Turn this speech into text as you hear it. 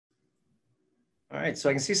All right, so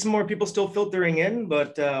I can see some more people still filtering in,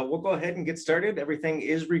 but we'll go ahead and get started. Everything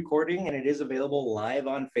is recording and it is available live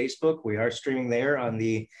on Facebook. We are streaming there on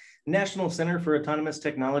the National Center for Autonomous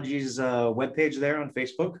Technologies webpage there on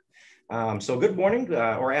Facebook. So good morning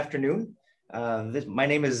or afternoon. My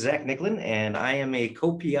name is Zach Nicklin, and I am a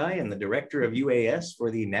co-PI and the director of UAS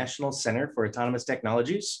for the National Center for Autonomous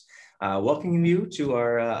Technologies. Welcoming you to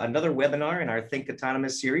our another webinar in our Think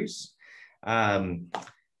Autonomous series.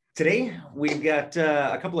 Today, we've got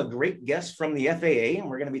a couple of great guests from the FAA, and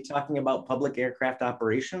we're going to be talking about public aircraft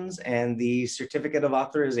operations and the certificate of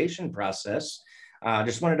authorization process.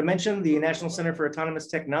 Just wanted to mention the National Center for Autonomous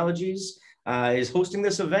Technologies is hosting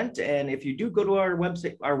this event. And if you do go to our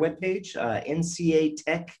website, our webpage,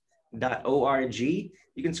 ncatech.org, you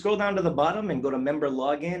can scroll down to the bottom and go to member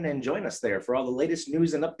login and join us there for all the latest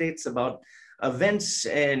news and updates about events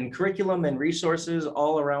and curriculum and resources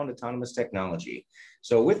all around autonomous technology.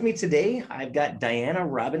 So with me today, I've got Diana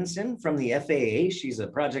Robinson from the FAA. She's a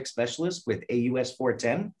project specialist with AUS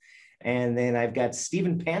 410. And then I've got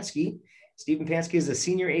Stephen Pansky. Stephen Pansky is a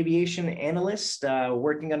senior aviation analyst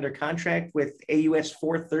working under contract with AUS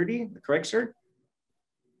 430, correct, sir?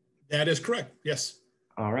 That is correct, yes.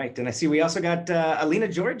 All right, and I see we also got Alina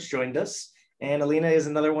George joined us. And Alina is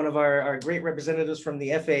another one of our great representatives from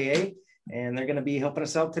the FAA, and they're gonna be helping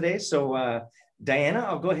us out today. So Diana,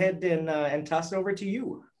 I'll go ahead and toss it over to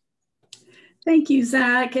you. Thank you,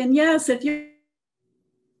 Zach. And yes, if you're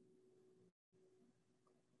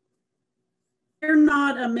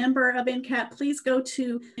not a member of NCAT, please go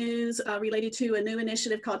to news related to a new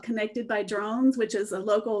initiative called Connected by Drones, which is a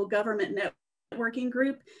local government networking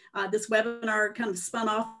group. This webinar kind of spun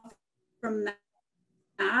off from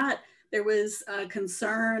that. There was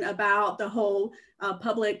concern about the whole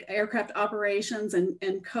public aircraft operations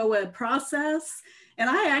and COA process. And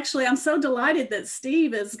I'm so delighted that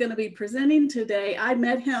Steve is going to be presenting today. I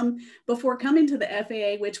met him before coming to the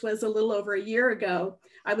FAA, which was a little over a year ago.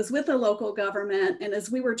 I was with a local government, and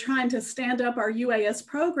as we were trying to stand up our UAS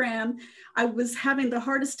program, I was having the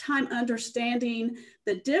hardest time understanding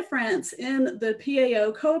the difference in the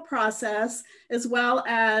FAA CoA process, as well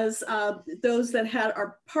as those that had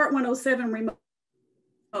our Part 107 remote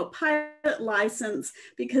pilot license,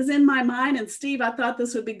 because in my mind, and Steve, I thought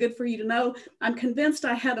this would be good for you to know, I'm convinced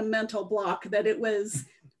I had a mental block that it was,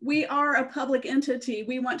 we are a public entity.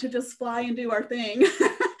 We want to just fly and do our thing,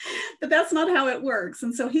 but that's not how it works.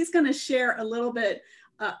 And so he's going to share a little bit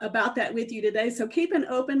about that with you today. So keep an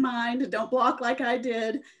open mind, don't block like I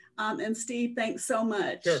did. And Steve, thanks so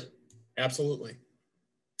much. Sure, absolutely.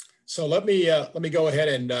 So let me go ahead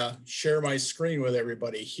and share my screen with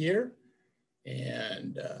everybody here.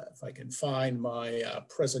 And if I can find my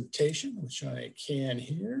presentation, which I can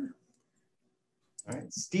here. All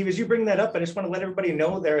right, Steve, as you bring that up, I just want to let everybody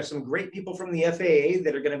know there are some great people from the FAA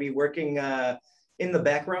that are going to be working in the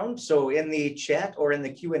background. So in the chat or in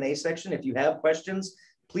the Q&A section, if you have questions,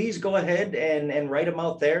 please go ahead and write them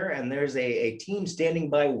out there. And there's a team standing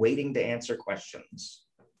by waiting to answer questions.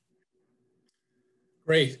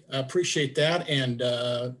 Great, I appreciate that. And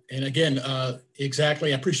again,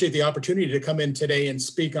 exactly, I appreciate the opportunity to come in today and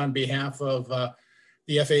speak on behalf of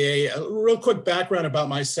the FAA. A real quick background about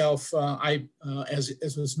myself.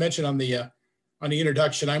 As was mentioned on the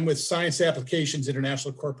introduction, I'm with Science Applications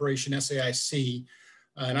International Corporation, SAIC,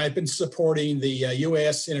 and I've been supporting the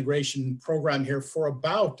UAS integration program here for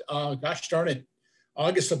about, gosh darn it,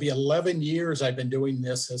 August will be 11 years I've been doing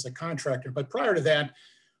this as a contractor. But prior to that,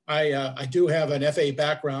 I do have an FAA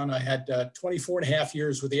background. I had 24 and a half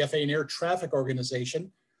years with the FAA and Air Traffic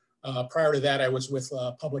Organization. Prior to that, I was with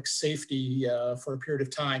public safety for a period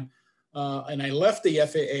of time. And I left the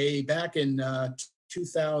FAA back in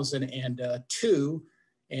 2002,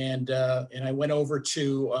 and I went over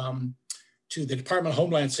to the Department of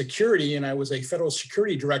Homeland Security, and I was a federal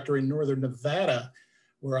security director in Northern Nevada,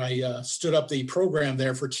 where I stood up the program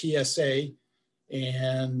there for TSA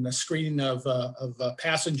and the screening of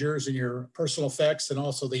passengers and your personal effects, and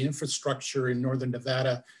also the infrastructure in Northern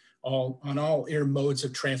Nevada, on all air modes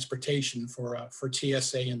of transportation for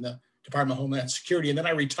TSA and the Department of Homeland Security. And then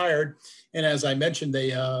I retired, and as I mentioned,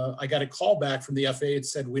 I got a call back from the FAA that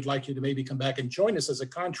said, we'd like you to maybe come back and join us as a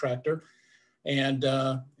contractor and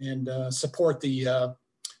support the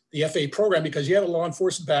FAA program, because you have a law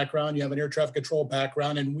enforcement background, you have an air traffic control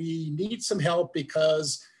background, and we need some help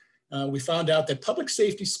because we found out that public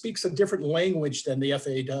safety speaks a different language than the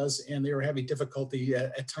FAA does, and they were having difficulty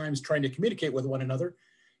at times trying to communicate with one another.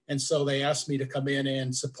 And so they asked me to come in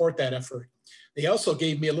and support that effort. They also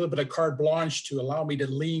gave me a little bit of carte blanche to allow me to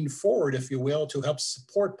lean forward, if you will, to help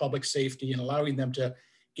support public safety and allowing them to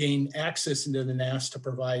gain access into the NAS to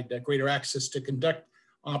provide greater access to conduct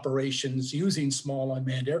operations using small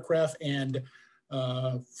unmanned aircraft. And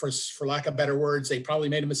for lack of better words, they probably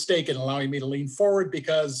made a mistake in allowing me to lean forward,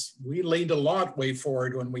 because we leaned a lot way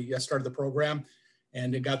forward when we started the program,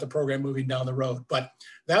 and it got the program moving down the road. But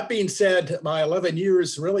that being said, my 11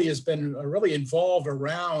 years really has been really involved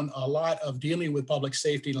around a lot of dealing with public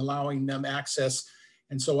safety and allowing them access.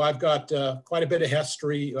 And so I've got quite a bit of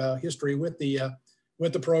history with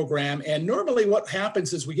the program. And normally what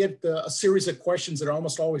happens is we get a series of questions that are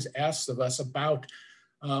almost always asked of us about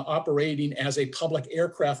operating as a public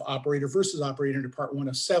aircraft operator versus operator under Part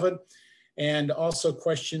 107. And also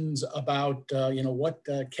questions about, what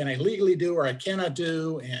can I legally do or I cannot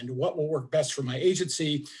do, and what will work best for my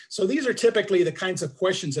agency. So these are typically the kinds of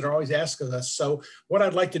questions that are always asked of us. So what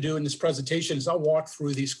I'd like to do in this presentation is I'll walk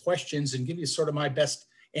through these questions and give you sort of my best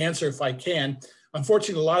answer if I can.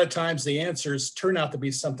 Unfortunately, a lot of times the answers turn out to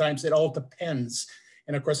be sometimes it all depends.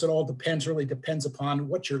 And of course, it all really depends upon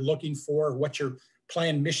what you're looking for, what your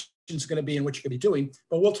planned mission is going to be and what you're going to be doing.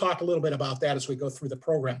 But we'll talk a little bit about that as we go through the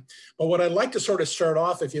program. But what I'd like to sort of start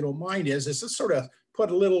off, if you don't mind, is to sort of put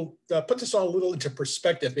this all a little into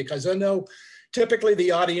perspective, because I know typically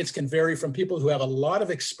the audience can vary from people who have a lot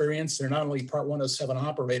of experience. They're not only Part 107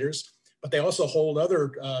 operators, but they also hold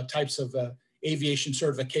other types of aviation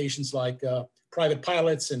certifications like private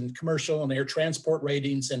pilots and commercial and air transport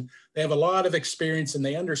ratings. And they have a lot of experience and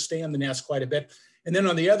they understand the NAS quite a bit. And then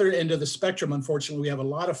on the other end of the spectrum, unfortunately, we have a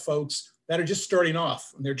lot of folks that are just starting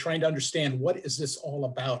off and they're trying to understand, what is this all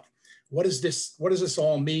about? What does this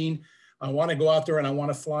all mean? I want to go out there and I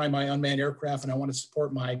want to fly my unmanned aircraft and I want to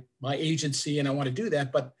support my agency and I want to do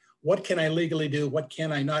that. But what can I legally do? What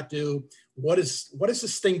can I not do? What is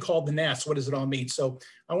this thing called the NAS? What does it all mean? So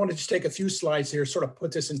I want to just take a few slides here, sort of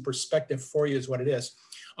put this in perspective for you is what it is.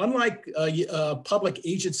 Unlike public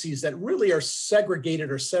agencies that really are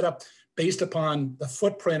segregated or set up based upon the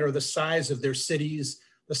footprint or the size of their cities,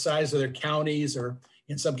 the size of their counties, or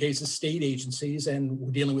in some cases, state agencies, and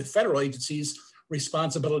we're dealing with federal agencies,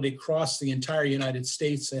 responsibility across the entire United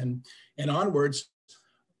States and onwards.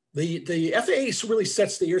 The FAA really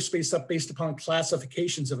sets the airspace up based upon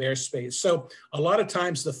classifications of airspace. So a lot of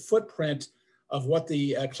times the footprint of what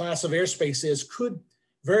the class of airspace is could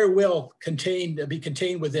very well be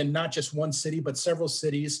contained within not just one city, but several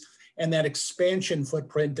cities. And that expansion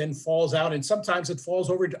footprint then falls out, and sometimes it falls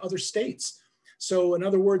over to other states. So in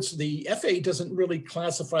other words, the FAA doesn't really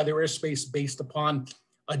classify their airspace based upon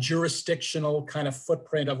a jurisdictional kind of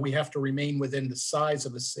footprint of we have to remain within the size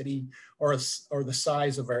of a city or the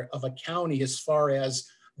size of a county as far as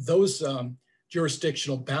those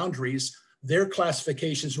jurisdictional boundaries. Their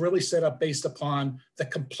classification is really set up based upon the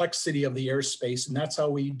complexity of the airspace. And that's how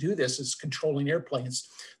we do this, is controlling airplanes.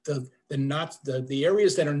 The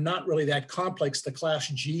areas that are not really that complex, the Class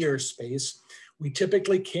G airspace, we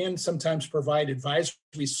typically can sometimes provide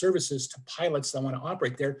advisory services to pilots that want to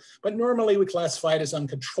operate there, but normally we classify it as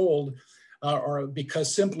uncontrolled or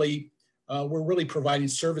because simply we're really providing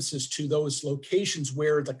services to those locations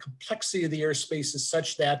where the complexity of the airspace is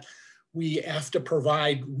such that we have to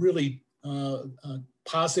provide really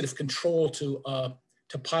positive control to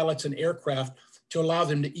pilots and aircraft to allow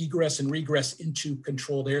them to egress and regress into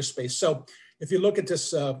controlled airspace. So if you look at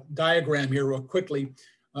this diagram here real quickly,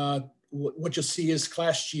 what you'll see is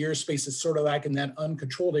Class G airspace is sort of like in that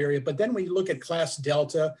uncontrolled area. But then we look at Class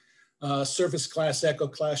Delta, Surface Class Echo,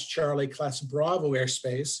 Class Charlie, Class Bravo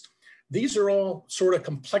airspace. These are all sort of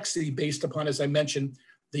complexity based upon, as I mentioned,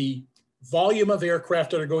 the volume of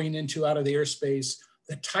aircraft that are going into out of the airspace,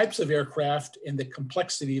 the types of aircraft, and the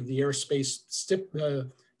complexity of the airspace,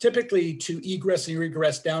 typically to egress and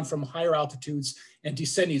regress down from higher altitudes and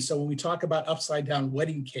descending. So when we talk about upside down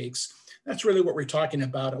wedding cakes, that's really what we're talking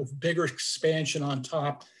about, a bigger expansion on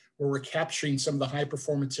top where we're capturing some of the high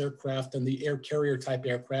performance aircraft and the air carrier type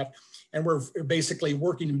aircraft. And we're basically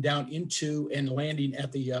working them down into and landing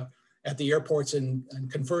at the airports. And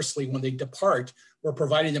conversely, when they depart, we're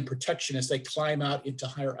providing them protection as they climb out into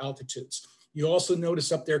higher altitudes. You also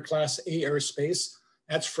notice up there Class A airspace.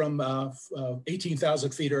 That's from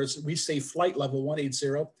 18,000 feet, or as we say, flight level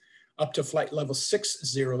 180 up to flight level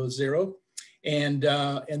 600. And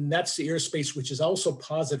that's the airspace, which is also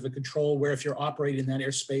positive control, where if you're operating in that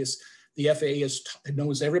airspace, the FAA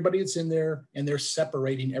knows everybody that's in there and they're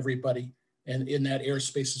separating everybody. And in that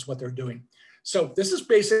airspace is what they're doing. So this is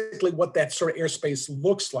basically what that sort of airspace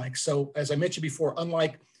looks like. So as I mentioned before,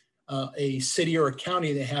 unlike a city or a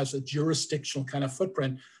county that has a jurisdictional kind of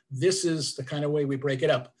footprint, this is the kind of way we break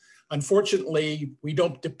it up. Unfortunately, we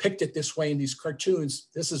don't depict it this way in these cartoons.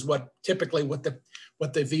 This is what typically what the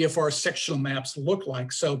VFR sectional maps look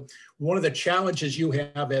like. So one of the challenges you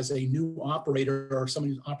have as a new operator or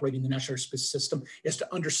someone who's operating the National Airspace System is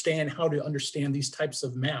to understand how to understand these types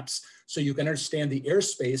of maps so you can understand the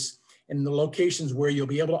airspace and the locations where you'll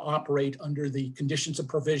be able to operate under the conditions and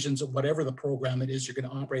provisions of whatever the program it is you're going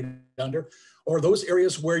to operate under, or those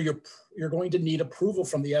areas where you're going to need approval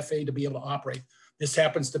from the FAA to be able to operate. This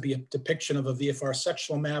happens to be a depiction of a VFR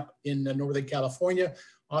sectional map in Northern California.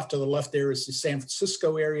 Off to the left there is the San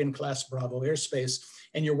Francisco area in Class Bravo airspace,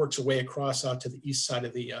 and your works way across out to the east side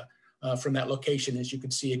of the, from that location. As you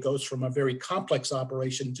can see, it goes from a very complex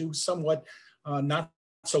operation to somewhat not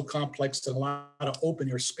so complex and a lot of open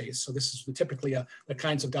airspace. So this is typically the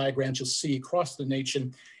kinds of diagrams you'll see across the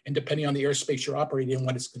nation, and depending on the airspace you're operating in,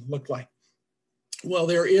 what it's going to look like. Well,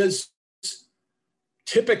 there is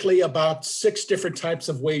typically about 6 different types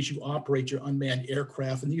of ways you operate your unmanned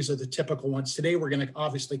aircraft, and these are the typical ones. Today, we're going to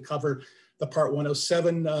obviously cover the Part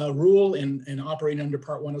 107 rule and operating under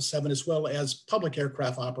Part 107, as well as public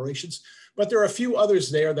aircraft operations. But there are a few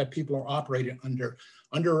others there that people are operating under.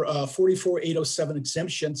 Under 44807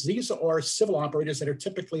 exemptions, these are civil operators that are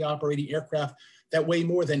typically operating aircraft that weigh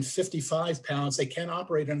more than 55 pounds. They can't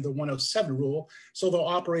operate under the 107 rule, so they'll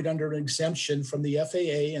operate under an exemption from the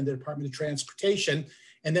FAA and the Department of Transportation,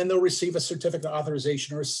 and then they'll receive a certificate of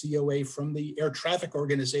authorization or a COA from the Air Traffic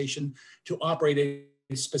Organization to operate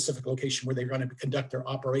a specific location where they're going to conduct their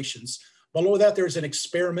operations. Below that, there's an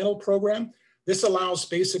experimental program. This allows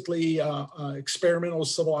basically experimental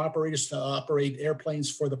civil operators to operate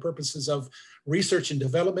airplanes for the purposes of research and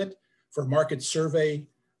development, for market survey,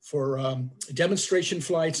 for demonstration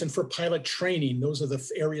flights, and for pilot training. Those are the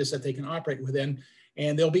areas that they can operate within.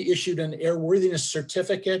 And they'll be issued an airworthiness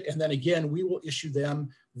certificate. And then again, we will issue them,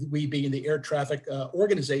 we being the Air Traffic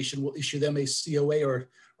Organization, will issue them a COA or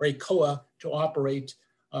a COA to operate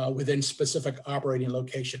within specific operating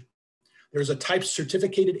location. There's a type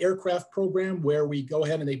certificated aircraft program where we go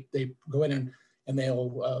ahead and they go in and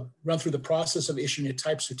they'll run through the process of issuing a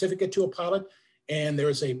type certificate to a pilot. And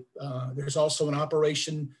there's also an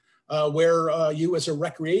operation where you as a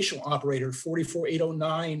recreational operator,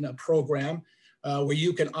 44809 program, where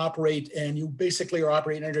you can operate, and you basically are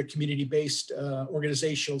operating under community-based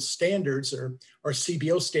organizational standards or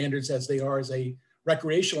CBO standards as they are as a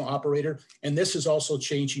recreational operator. And this is also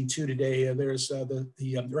changing too today. There's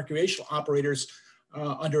the recreational operators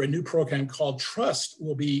under a new program called Trust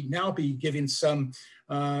will now be giving some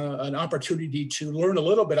an opportunity to learn a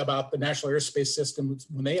little bit about the National Airspace System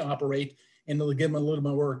when they operate, and they'll give them a little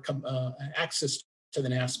more access to the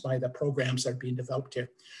NAS by the programs that are being developed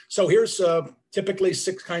here. So here's typically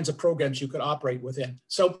 6 kinds of programs you could operate within.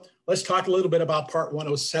 So let's talk a little bit about Part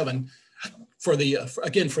 107. For the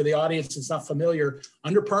again, for the audience that's not familiar,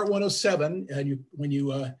 under Part 107, when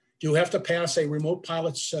you do have to pass a remote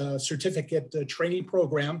pilot's certificate training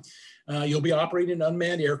program, you'll be operating an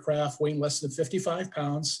unmanned aircraft weighing less than 55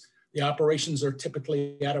 pounds. The operations are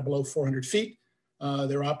typically at or below 400 feet.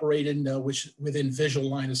 They're operated within visual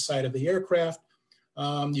line of sight of the aircraft.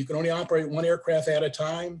 You can only operate 1 aircraft at a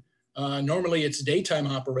time. Normally it's daytime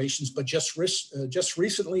operations, but just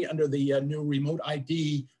recently under the new remote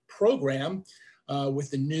ID program,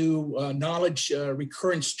 with the new knowledge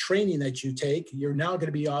recurrence training that you take, you're now going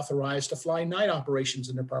to be authorized to fly night operations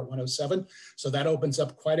under Part 107. So that opens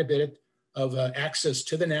up quite a bit of access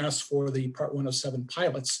to the NAS for the Part 107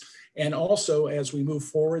 pilots. And also, as we move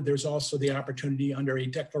forward, there's also the opportunity under a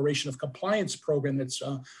declaration of compliance program that's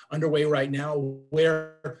underway right now,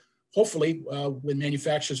 where hopefully when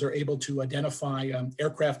manufacturers are able to identify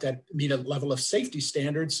aircraft that meet a level of safety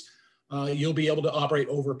standards, you'll be able to operate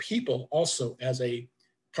over people also as a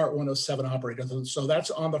Part 107 operator. So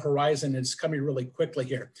that's on the horizon. It's coming really quickly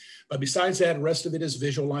here. But besides that, the rest of it is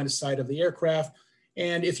visual line of sight of the aircraft.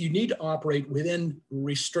 And if you need to operate within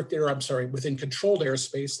within controlled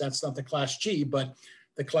airspace, that's not the Class G, but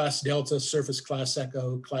the Class Delta, Surface Class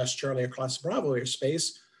Echo, Class Charlie, or Class Bravo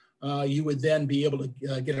airspace, you would then be able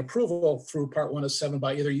to get approval through Part 107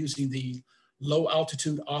 by either using the Low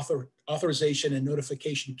Altitude Authorization and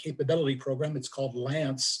Notification Capability Program. It's called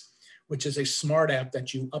LANCE, which is a smart app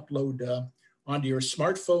that you upload onto your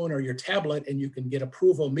smartphone or your tablet, and you can get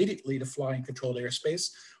approval immediately to fly in controlled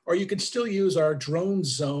airspace. Or you can still use our Drone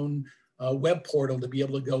Zone web portal to be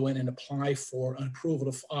able to go in and apply for an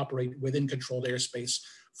approval to operate within controlled airspace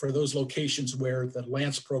for those locations where the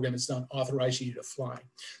LANCE program is not authorizing you to fly.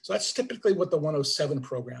 So that's typically what the 107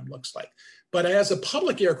 program looks like. But as a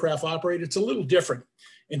public aircraft operator, it's a little different.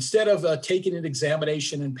 Instead of taking an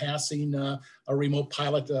examination and passing a remote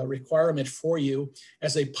pilot requirement for you,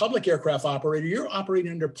 as a public aircraft operator, you're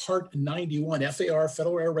operating under Part 91, FAR,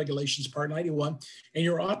 Federal Air Regulations, Part 91, and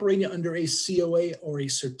you're operating under a COA or a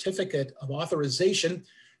Certificate of Authorization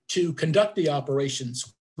to conduct the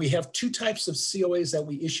operations. We have two types of COAs that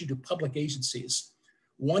we issue to public agencies.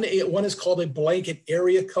 One is called a blanket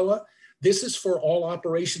area COA. This is for all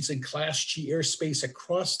operations in Class G airspace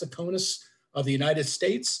across the CONUS of the United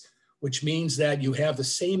States, which means that you have the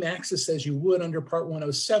same access as you would under Part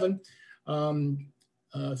 107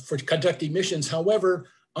 for conducting missions. However,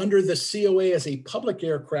 under the COA as a public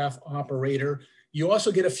aircraft operator, you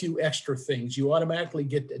also get a few extra things. You automatically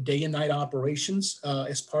get day and night operations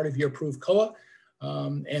as part of your approved COA.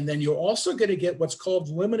 And then you're also going to get what's called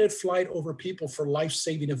limited flight over people for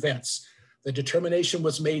life-saving events. The determination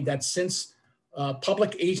was made that since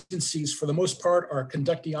public agencies, for the most part, are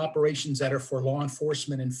conducting operations that are for law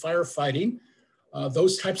enforcement and firefighting,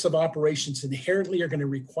 those types of operations inherently are going to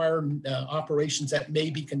require operations that may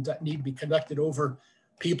be need to be conducted over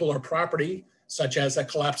people or property, such as a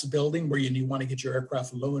collapsed building where you want to get your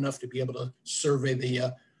aircraft low enough to be able to survey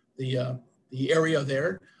the area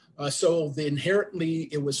there. So inherently,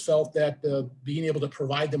 it was felt that being able to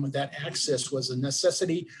provide them with that access was a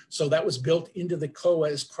necessity. So that was built into the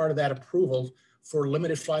COA as part of that approval for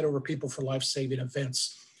limited flight over people for life-saving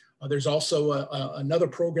events. There's also another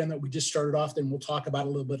program that we just started off, and we'll talk about a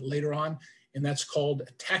little bit later on, and that's called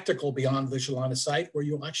Tactical Beyond Visual Line of Sight, where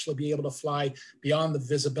you'll actually be able to fly beyond the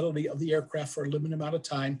visibility of the aircraft for a limited amount of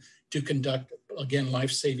time to conduct, again,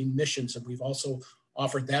 life-saving missions. And we've also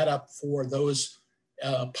offered that up for those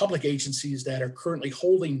public agencies that are currently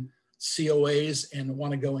holding COAs and want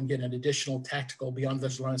to go and get an additional Tactical Beyond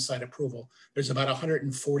Visual Line of Sight approval. There's about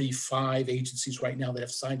 145 agencies right now that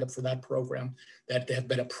have signed up for that program that have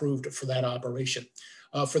been approved for that operation.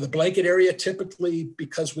 For the blanket area, typically,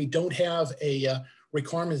 because we don't have a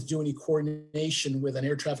requirement to do any coordination with an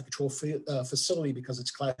air traffic control facility because it's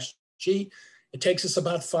Class G, it takes us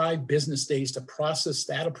about 5 business days to process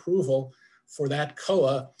that approval for that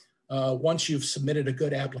COA once you've submitted a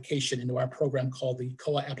good application into our program called the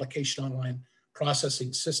COA Application Online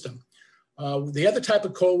Processing System. The other type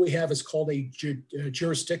of COA we have is called a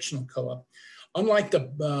jurisdictional COA. Unlike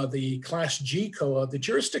the Class G COA, the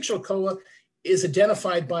jurisdictional COA is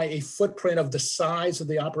identified by a footprint of the size of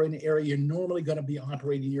the operating area you're normally going to be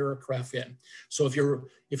operating your aircraft in. So if you're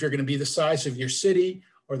going to be the size of your city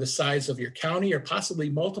or the size of your county or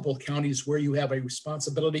possibly multiple counties where you have a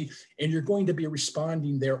responsibility and you're going to be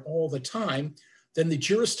responding there all the time, then the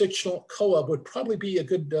jurisdictional COA would probably be a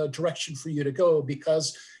good direction for you to go,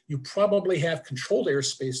 because you probably have controlled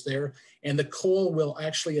airspace there, and the COA will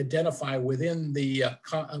actually identify within the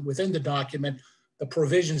document the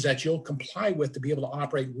provisions that you'll comply with to be able to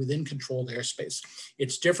operate within controlled airspace.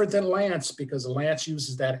 It's different than LANCE because LANCE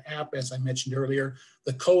uses that app, as I mentioned earlier.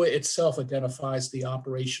 The COA itself identifies the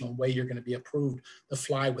operational way you're going to be approved to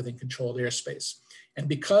fly within controlled airspace. And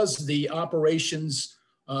because the operations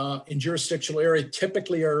in jurisdictional area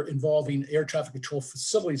typically are involving air traffic control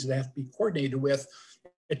facilities that have to be coordinated with,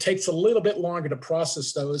 it takes a little bit longer to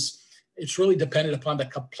process those. It's really dependent upon the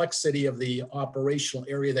complexity of the operational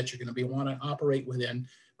area that you're going to be want to operate within.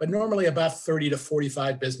 But normally about 30 to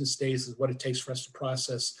 45 business days is what it takes for us to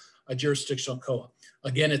process a jurisdictional COA.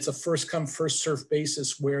 Again, it's a first come, first served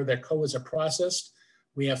basis where their COAs are processed.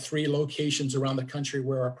 We have 3 locations around the country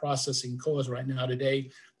where we're processing COAs right now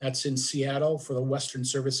today. That's in Seattle for the Western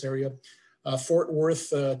service area, Fort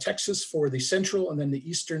Worth, Texas for the central, and then the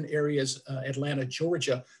eastern areas, Atlanta,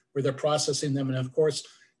 Georgia, where they're processing them. And of course,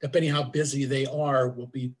 depending how busy they are,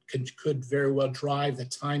 could very well drive the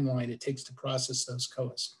timeline it takes to process those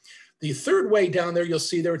COAs. The third way down there, you'll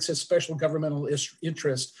see there it says special governmental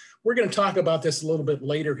interest. We're going to talk about this a little bit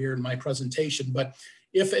later here in my presentation, but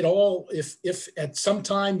if at some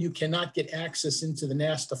time you cannot get access into the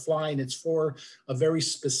NAS to fly and it's for a very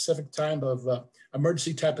specific time of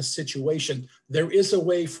emergency type of situation, there is a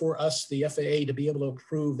way for us, the FAA, to be able to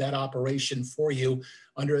approve that operation for you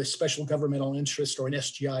under a special governmental interest or an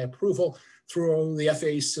SGI approval through the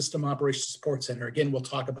FAA System Operations Support Center. Again, we'll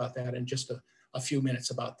talk about that in just a few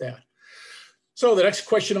minutes about that. So the next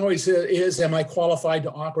question always is, am I qualified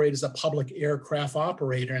to operate as a public aircraft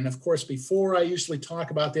operator? And of course, before I usually talk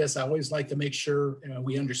about this, I always like to make sure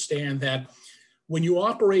we understand that when you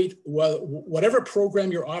operate, whatever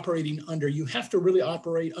program you're operating under, you have to really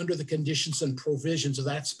operate under the conditions and provisions of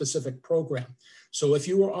that specific program. So if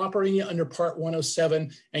you are operating under Part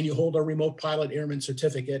 107 and you hold a remote pilot airman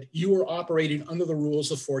certificate, you are operating under the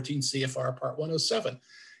rules of 14 CFR Part 107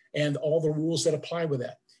 and all the rules that apply with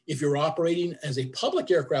that. If you're operating as a public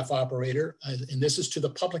aircraft operator, and this is to the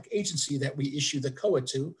public agency that we issue the COA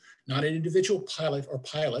to, not an individual pilot or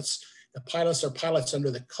pilots. The pilots or pilots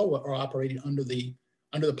under the COA are operating under the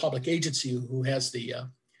public agency who has the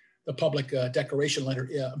public declaration letter.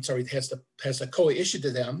 Has the COA issued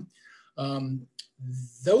to them.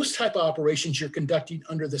 Those type of operations you're conducting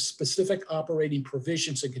under the specific operating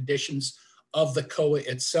provisions and conditions of the COA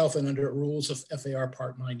itself and under rules of FAR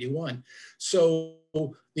Part 91. So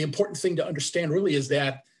the important thing to understand really is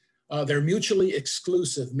that they're mutually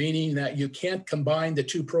exclusive, meaning that you can't combine the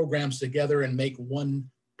two programs together and make one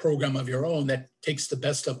program of your own that takes the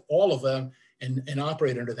best of all of them and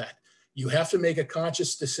operate under that. You have to make a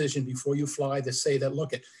conscious decision before you fly to say that,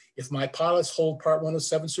 look, if my pilots hold Part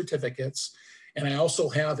 107 certificates, and I also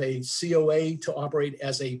have a COA to operate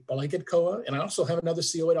as a blanket COA, and I also have another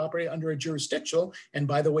COA to operate under a jurisdictional, and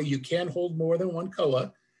by the way, you can hold more than one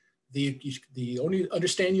COA. The only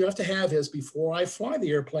understanding you have to have is before I fly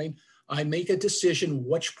the airplane, I make a decision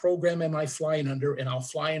which program am I flying under, and I'll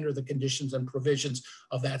fly under the conditions and provisions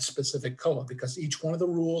of that specific COA, because each one of the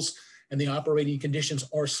rules and the operating conditions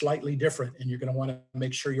are slightly different, and you're going to want to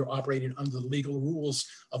make sure you're operating under the legal rules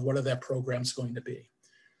of whatever that program's going to be.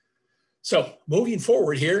 So moving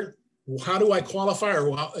forward here, how do I qualify,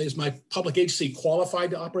 or is my public agency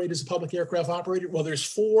qualified to operate as a public aircraft operator? Well, there's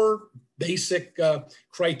 4 basic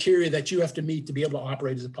criteria that you have to meet to be able to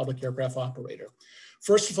operate as a public aircraft operator.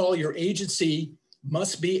 First of all, your agency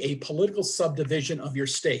must be a political subdivision of your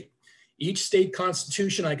state. Each state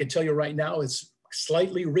constitution, I can tell you right now, is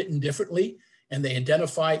slightly written differently, and they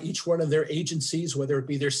identify each one of their agencies, whether it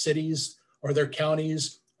be their cities or their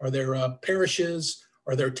counties or their parishes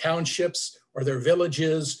or their townships or their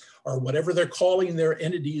villages or whatever they're calling their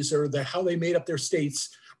entities or how they made up their states.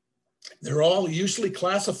 They're all usually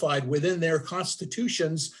classified within their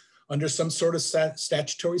constitutions under some sort of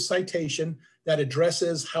statutory citation that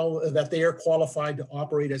addresses how that they are qualified to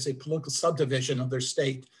operate as a political subdivision of their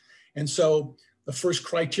state. And so the first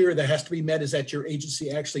criteria that has to be met is that your agency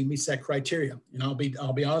actually meets that criteria. And I'll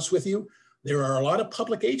be honest with you, there are a lot of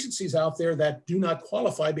public agencies out there that do not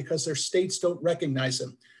qualify because their states don't recognize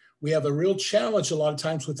them. We have a real challenge a lot of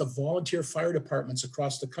times with the volunteer fire departments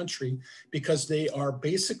across the country because they are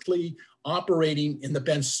basically operating in the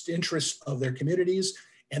best interest of their communities,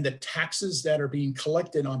 and the taxes that are being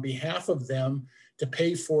collected on behalf of them to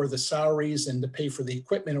pay for the salaries and to pay for the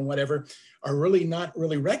equipment and whatever are really not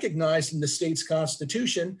really recognized in the state's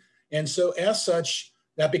constitution. And so as such,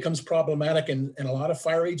 that becomes problematic, and a lot of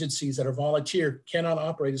fire agencies that are volunteer cannot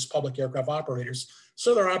operate as public aircraft operators.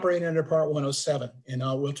 So they're operating under Part 107. And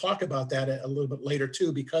we'll talk about that a little bit later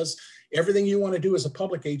too, because everything you want to do as a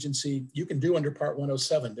public agency, you can do under Part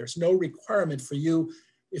 107. There's no requirement for you,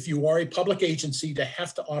 if you are a public agency, to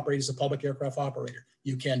have to operate as a public aircraft operator.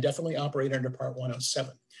 You can definitely operate under Part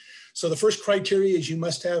 107. So the first criteria is you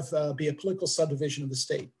must have be a political subdivision of the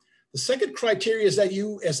state. The second criteria is that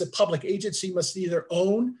you as a public agency must either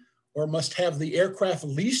own or must have the aircraft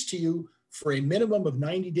leased to you for a minimum of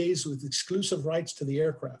 90 days with exclusive rights to the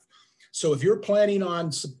aircraft. So if you're planning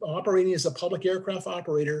on operating as a public aircraft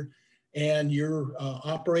operator and you're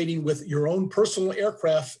operating with your own personal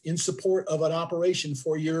aircraft in support of an operation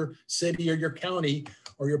for your city or your county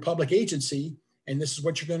or your public agency, and this is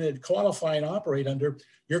what you're going to qualify and operate under,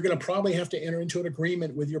 you're going to probably have to enter into an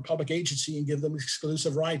agreement with your public agency and give them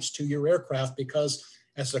exclusive rights to your aircraft, because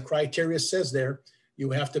as the criteria says there, you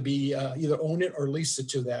have to be either own it or lease it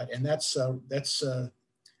to that. And that's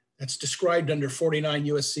described under 49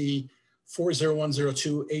 USC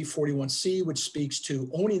 40102 A41C, which speaks to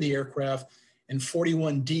owning the aircraft, and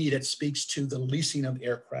 41D that speaks to the leasing of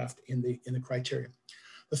aircraft in the criteria.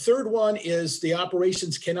 The third one is the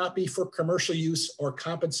operations cannot be for commercial use or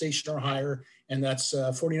compensation or hire, and that's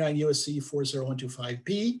 49 USC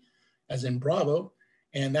 40125B, as in Bravo.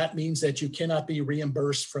 And that means that you cannot be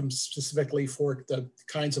reimbursed from specifically for the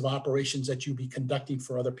kinds of operations that you be conducting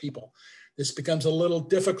for other people. This becomes a little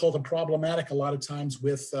difficult and problematic a lot of times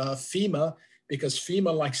with FEMA, because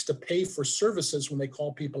FEMA likes to pay for services when they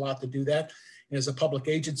call people out to do that. And as a public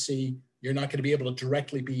agency, you're not going to be able to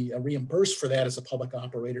directly be reimbursed for that as a public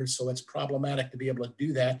operator. So it's problematic to be able to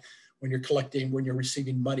do that when you're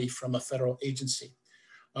receiving money from a federal agency.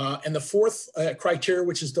 And the fourth criteria,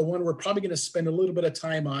 which is the one we're probably going to spend a little bit of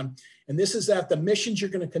time on, and this is that the missions you're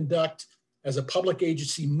going to conduct as a public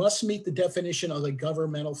agency must meet the definition of a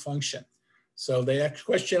governmental function. So the next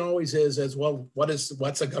question always is well,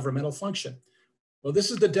 what's a governmental function? Well,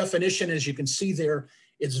 this is the definition. As you can see there,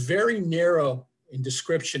 it's very narrow in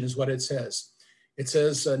description is what it says. It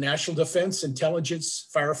says national defense, intelligence,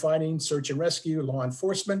 firefighting, search and rescue, law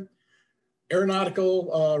enforcement,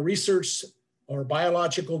 aeronautical research or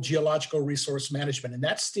biological geological resource management. And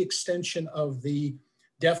that's the extension of the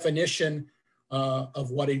definition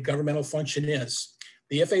of what a governmental function is.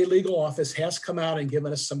 The FAA Legal Office has come out and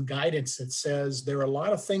given us some guidance that says there are a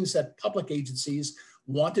lot of things that public agencies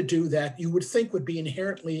want to do that you would think would be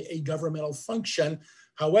inherently a governmental function.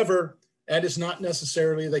 However, that is not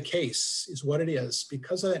necessarily the case, is what it is.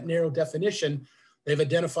 Because of that narrow definition, they've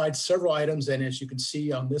identified several items, and as you can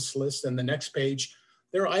see on this list and the next page,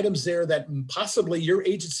 there are items there that possibly your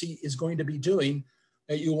agency is going to be doing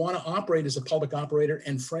that you want to operate as a public operator,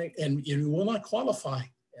 and you will not qualify.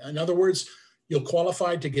 In other words, you'll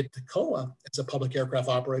qualify to get the COA as a public aircraft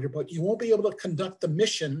operator, but you won't be able to conduct the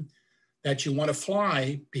mission that you want to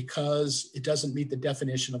fly because it doesn't meet the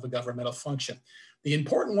definition of a governmental function. The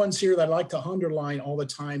important ones here that I like to underline all the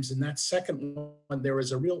times, in that second one, there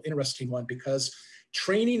is a real interesting one, because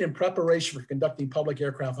training and preparation for conducting public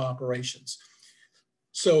aircraft operations.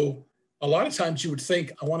 So a lot of times you would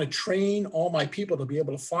think, I want to train all my people to be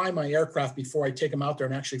able to fly my aircraft before I take them out there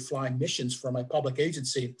and actually fly missions for my public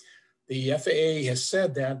agency. The FAA has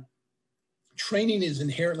said that training is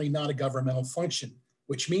inherently not a governmental function,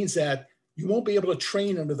 which means that you won't be able to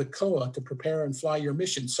train under the COA to prepare and fly your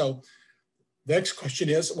mission. So the next question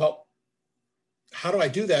is, well, how do I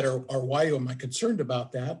do that, or why am I concerned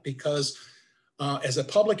about that? Because as a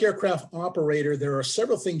public aircraft operator, there are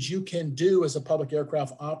several things you can do as a public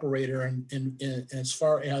aircraft operator, and as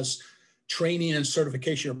far as training and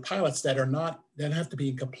certification of pilots that have to be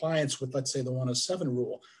in compliance with, let's say, the 107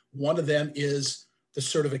 rule. One of them is the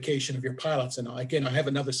certification of your pilots. And again, I have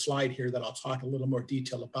another slide here that I'll talk a little more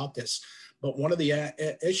detail about this. But one of the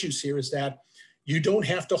issues here is that you don't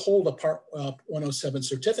have to hold a Part 107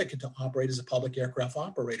 certificate to operate as a public aircraft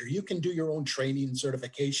operator. You can do your own training and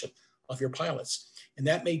certification of your pilots. And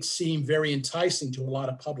that may seem very enticing to a lot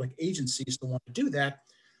of public agencies to want to do that,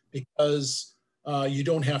 because you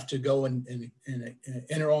don't have to go and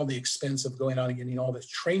enter all the expense of going out and getting all this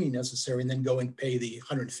training necessary, and then go and pay the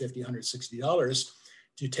 $150, $160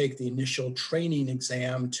 to take the initial training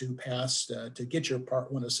exam to pass, to get your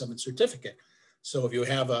Part 107 certificate. So if you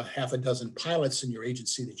have a half a dozen pilots in your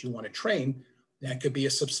agency that you want to train, that could be a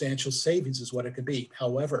substantial savings is what it could be.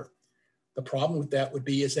 However, the problem with that would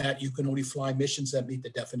be is that you can only fly missions that meet the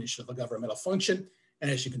definition of a governmental function. And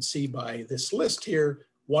as you can see by this list here,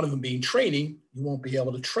 one of them being training, you won't be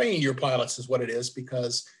able to train your pilots is what it is,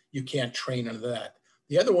 because you can't train under that.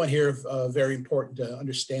 The other one here, very important to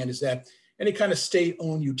understand, is that any kind of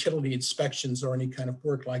state-owned utility inspections or any kind of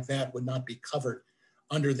work like that would not be covered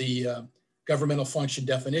under the governmental function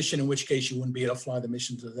definition, in which case you wouldn't be able to fly the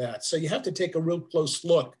missions of that. So you have to take a real close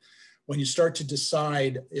look when you start to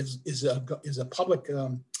decide, is a public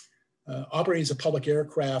operating as a public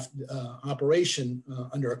aircraft operation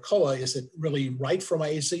under a COA, is it really right for my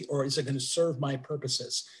agency, or is it going to serve my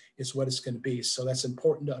purposes, is what it's going to be. So that's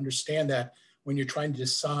important to understand that when you're trying to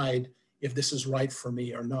decide if this is right for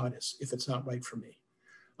me or not, if it's not right for me.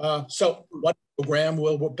 So what program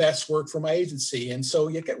will best work for my agency? And so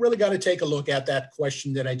you really got to take a look at that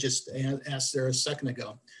question that I just asked there a second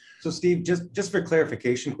ago. So Steve, just for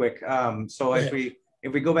clarification quick, so if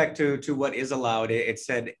we go back to what is allowed, it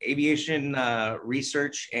said aviation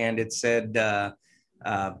research, and it said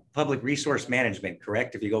public resource management,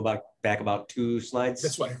 correct? If you go back about 2 slides.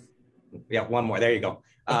 That's right. Yeah, one more, there you go.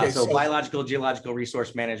 Okay, so biological, geological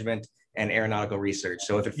resource management, and aeronautical research.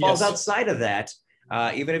 So if it falls outside of that,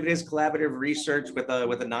 even if it is collaborative research with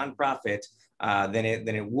a nonprofit, then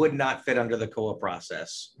it would not fit under the COA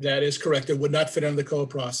process. That is correct. It would not fit under the COA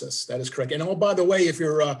process. That is correct. And oh, by the way, if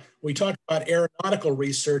you're, we talk about aeronautical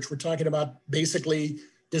research, we're talking about basically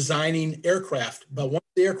designing aircraft. But once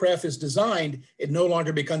the aircraft is designed, it no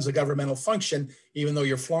longer becomes a governmental function, even though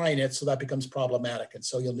you're flying it. So that becomes problematic. And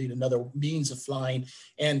so you'll need another means of flying.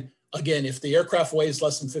 And again, if the aircraft weighs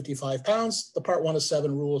less than 55 pounds, the Part 107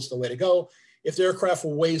 rule is the way to go. If the aircraft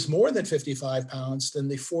weighs more than 55 pounds, then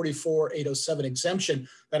the 44807 exemption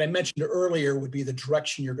that I mentioned earlier would be the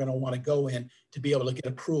direction you're going to want to go in to be able to get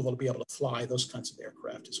approval to be able to fly those kinds of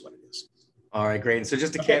aircraft is what it is. All right, great. And so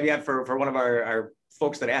just a caveat for one of our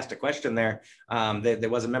folks that asked a question there, that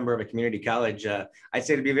was a member of a community college. I'd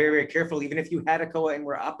say to be very, very careful, even if you had a COA and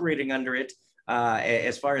were operating under it,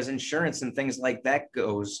 as far as insurance and things like that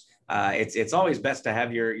goes, it's always best to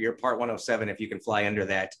have your Part 107 if you can fly under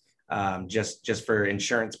that. Just for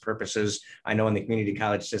insurance purposes. I know in the community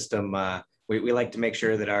college system, we like to make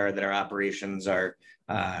sure that our operations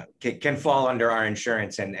can fall under our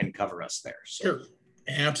insurance and cover us there. So. Sure,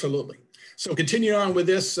 absolutely. So continue on with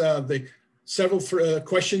this, the several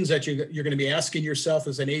questions that you're going to be asking yourself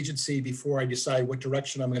as an agency before I decide what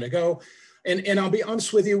direction I'm going to go. And I'll be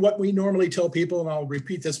honest with you, what we normally tell people, and I'll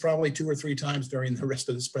repeat this probably 2 or 3 times during the rest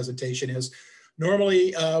of this presentation, is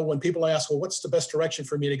normally when people ask, well, what's the best direction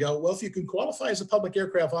for me to go? Well, if you can qualify as a public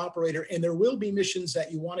aircraft operator, and there will be missions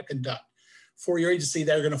that you want to conduct for your agency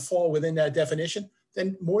that are going to fall within that definition,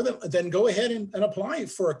 then go ahead and apply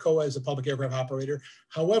for a COA as a public aircraft operator.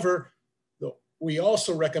 However, we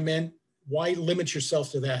also recommend, why limit yourself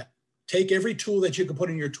to that? Take every tool that you can put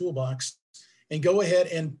in your toolbox and go ahead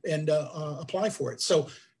and apply for it. So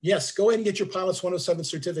yes, go ahead and get your Pilots 107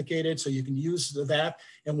 certificated so you can use that.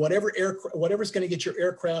 And whatever's going to get your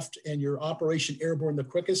aircraft and your operation airborne the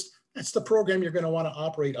quickest, that's the program you're going to want to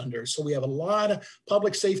operate under. So we have a lot of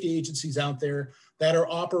public safety agencies out there that are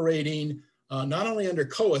operating not only under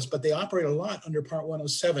COAs, but they operate a lot under Part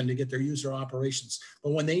 107 to get their user operations.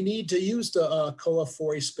 But when they need to use the COA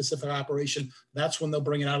for a specific operation, that's when they'll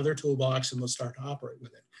bring it out of their toolbox and they'll start to operate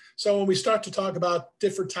with it. So when we start to talk about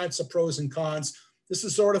different types of pros and cons, this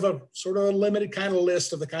is sort of a limited kind of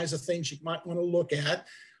list of the kinds of things you might want to look at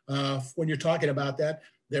when you're talking about that.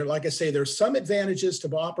 There, like I say, there's some advantages to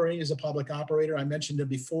operating as a public operator. I mentioned it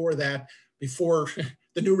before that before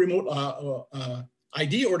the new remote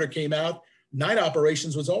ID order came out, night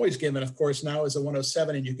operations was always given. Of course, now is a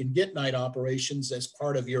 107, and you can get night operations as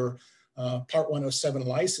part of your Part 107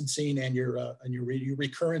 licensing and your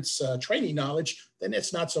recurrence training knowledge. Then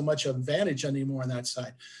it's not so much an advantage anymore on that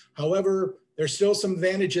side. However, there's still some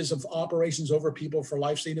advantages of operations over people for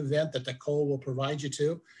life-saving event that the COA will provide you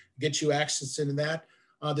to, get you access into that.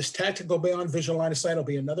 This tactical beyond visual line of sight will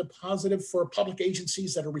be another positive for public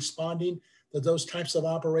agencies that are responding to those types of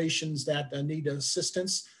operations that need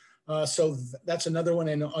assistance. So that's another one.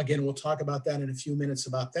 And again, we'll talk about that in a few minutes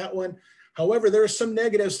about that one. However, there are some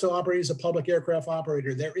negatives to operating as a public aircraft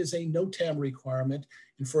operator. There is a NOTAM requirement.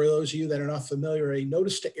 And for those of you that are not familiar, a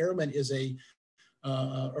notice to airmen is a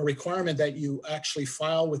requirement that you actually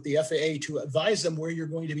file with the FAA to advise them where you're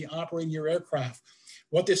going to be operating your aircraft.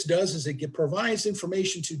 What this does is it provides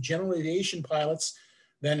information to general aviation pilots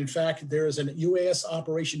that in fact there is an UAS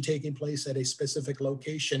operation taking place at a specific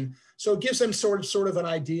location. So it gives them sort of an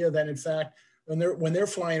idea that in fact when they're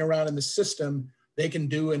flying around in the system, they can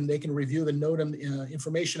review the NOTAM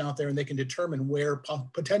information out there, and they can determine where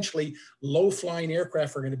potentially low flying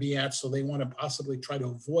aircraft are going to be at. So they want to possibly try to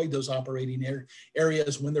avoid those operating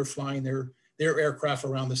areas when they're flying their aircraft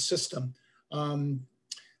around the system.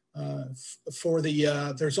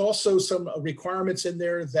 There's also some requirements in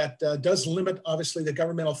there that does limit, obviously the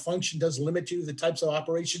governmental function does limit you the types of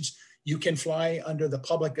operations you can fly under the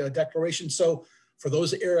public declaration. So for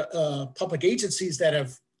those public agencies that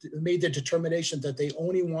have made the determination that they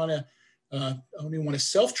only want to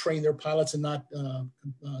self-train their pilots and not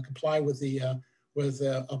comply with a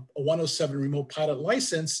 107 remote pilot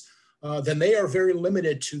license, then they are very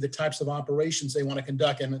limited to the types of operations they want to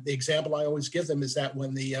conduct. And the example I always give them is that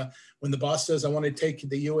when the boss says, I want to take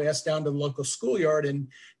the UAS down to the local schoolyard and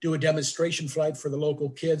do a demonstration flight for the local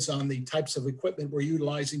kids on the types of equipment we're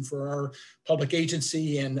utilizing for our public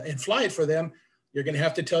agency and fly it for them, you're going to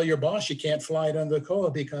have to tell your boss you can't fly it under the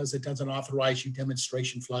COA because it doesn't authorize you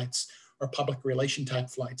demonstration flights or public relation type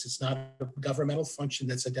flights. It's not a governmental function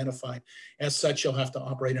that's identified. As such, you'll have to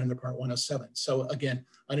operate under Part 107. So again,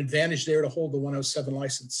 an advantage there to hold the 107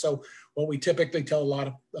 license. So what we typically tell a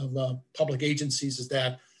lot of public agencies is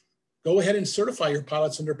that go ahead and certify your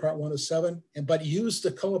pilots under Part 107, but use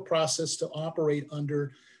the COA process to operate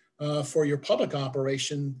under for your public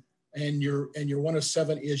operation. And your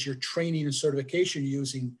 107 is your training and certification you're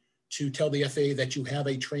using to tell the FAA that you have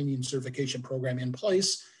a training and certification program in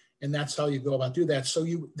place. And that's how you go about do that. So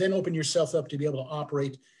you then open yourself up to be able to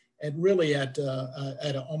operate at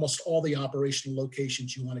almost all the operational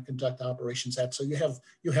locations you want to conduct operations at. So you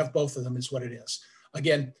have both of them is what it is.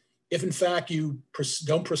 Again, if in fact you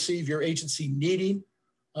don't perceive your agency needing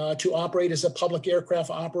to operate as a public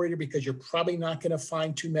aircraft operator, because you're probably not going to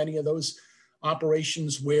find too many of those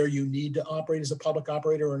operations where you need to operate as a public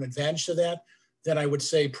operator or an advantage to that, then I would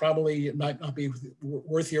say probably it might not be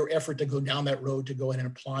worth your effort to go down that road to go in and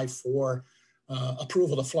apply for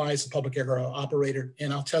approval to fly as a public aircraft operator.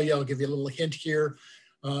 And I'll tell you, I'll give you a little hint here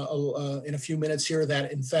in a few minutes here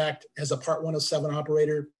that in fact, as a Part 107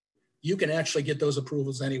 operator, you can actually get those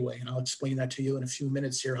approvals anyway. And I'll explain that to you in a few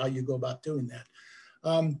minutes here, how you go about doing that.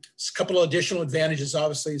 A couple of additional advantages,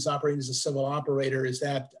 obviously, as operating as a civil operator is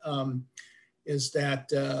that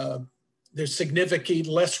there's significantly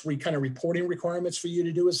less kind of reporting requirements for you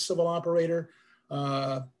to do as a civil operator.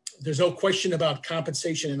 There's no question about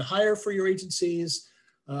compensation and hire for your agencies.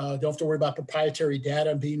 Don't have to worry about proprietary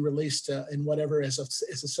data being released in whatever as a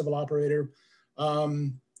civil operator.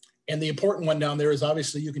 And the important one down there is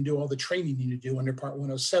obviously you can do all the training you need to do under Part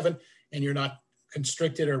 107, and you're not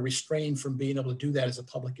constricted or restrained from being able to do that as a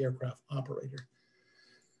public aircraft operator.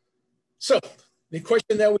 So the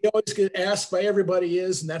question that we always get asked by everybody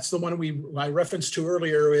is, and that's the one I referenced to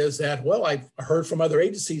earlier, is that, well, I've heard from other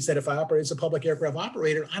agencies that if I operate as a public aircraft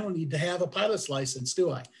operator, I don't need to have a pilot's license,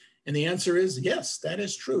 do I? And the answer is yes, that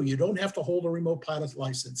is true. You don't have to hold a remote pilot's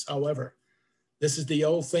license. However, this is the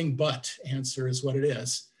old thing, but answer is what it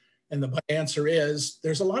is. And the but answer is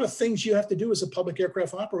there's a lot of things you have to do as a public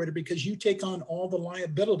aircraft operator because you take on all the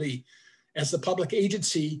liability as the public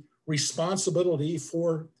agency responsibility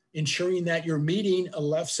for ensuring that you're meeting a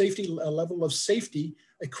level of safety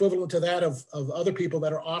equivalent to that of other people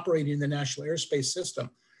that are operating in the national airspace system.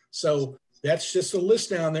 So that's just a list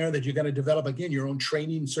down there that you're going to develop, again, your own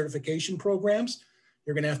training and certification programs.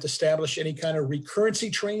 You're going to have to establish any kind of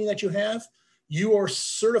recurrency training that you have. You are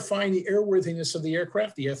certifying the airworthiness of the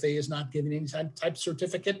aircraft. The FAA is not giving any type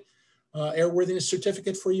certificate, airworthiness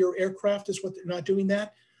certificate for your aircraft is what they're not doing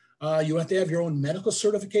that. You have to have your own medical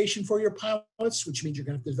certification for your pilots, which means you're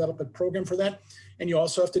going to develop a program for that. And you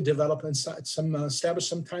also have to develop and establish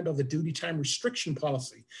some kind of a duty time restriction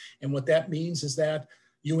policy. And what that means is that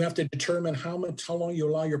you have to determine how long you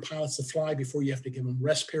allow your pilots to fly before you have to give them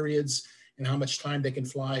rest periods and how much time they can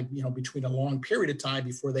fly, between a long period of time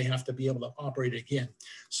before they have to be able to operate again.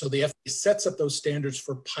 So the FAA sets up those standards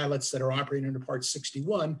for pilots that are operating under Part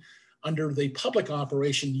 61. Under the public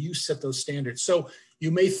operation, you set those standards. So you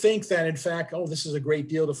may think that, in fact, oh, this is a great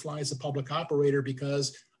deal to fly as a public operator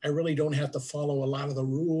because I really don't have to follow a lot of the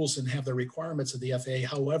rules and have the requirements of the FAA.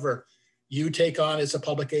 However, you take on as a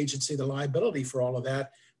public agency the liability for all of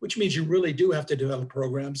that, which means you really do have to develop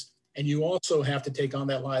programs. And you also have to take on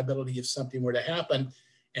that liability if something were to happen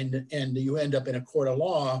and you end up in a court of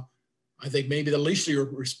law. I think maybe the least of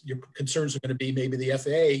your concerns are going to be maybe the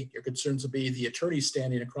FAA. Your concerns will be the attorney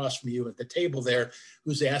standing across from you at the table there,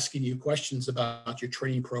 who's asking you questions about your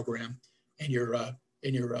training program and your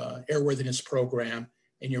airworthiness program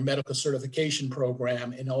and your medical certification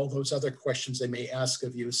program and all those other questions they may ask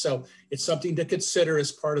of you. So it's something to consider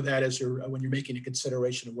as part of that when you're making a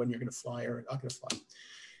consideration of when you're going to fly or not going to fly.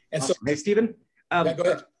 And awesome. Hey, Stephen. Yeah, go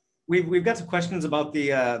ahead. We've got some questions about the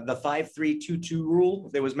 5322 rule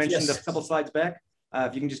that was mentioned a couple slides back.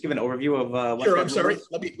 If you can just give an overview of what sure. I'm sorry.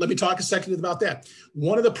 Let me talk a second about that.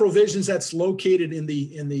 One of the provisions that's located in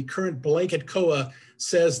the current blanket COA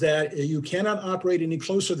says that you cannot operate any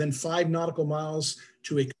closer than 5 nautical miles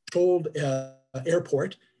to a controlled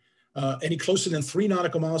airport, any closer than 3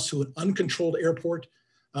 nautical miles to an uncontrolled airport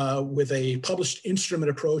with a published instrument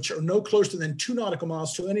approach, or no closer than 2 nautical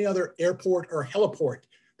miles to any other airport or heliport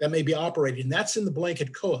that may be operating. That's in the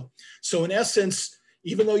blanket COA. So in essence,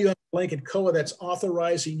 even though you have a blanket COA that's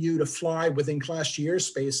authorizing you to fly within Class G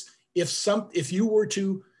airspace, if you were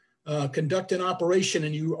to conduct an operation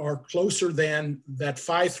and you are closer than that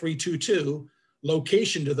 5322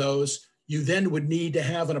 location to those, you then would need to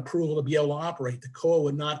have an approval to be able to operate. The COA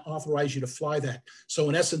would not authorize you to fly that. So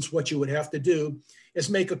in essence, what you would have to do is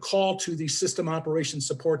make a call to the System Operations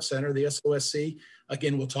Support Center, the SOSC.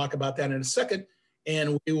 Again, we'll talk about that in a second.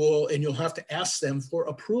 And you'll have to ask them for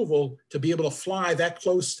approval to be able to fly that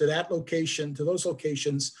close to that location, to those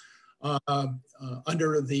locations under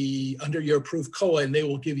your approved COA, and they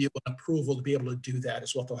will give you an approval to be able to do that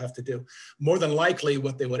is what they'll have to do. More than likely,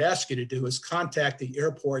 what they would ask you to do is contact the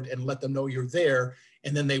airport and let them know you're there,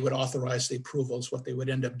 and then they would authorize the approval is what they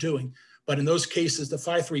would end up doing. But in those cases, the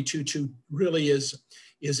 5322 really is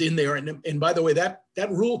in there. And by the way, that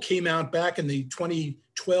rule came out back in the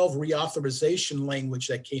 2012 reauthorization language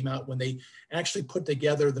that came out when they actually put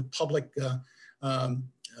together the public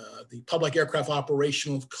aircraft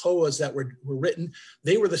operational COAs that were written.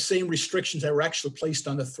 They were the same restrictions that were actually placed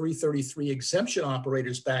on the 333 exemption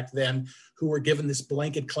operators back then, who were given this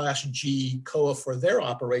blanket Class G COA for their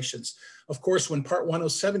operations. Of course, when Part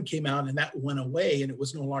 107 came out and that went away and it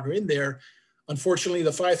was no longer in there, unfortunately,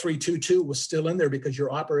 the 5322 was still in there because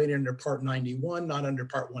you're operating under Part 91, not under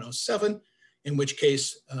Part 107, in which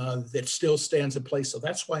case that still stands in place. So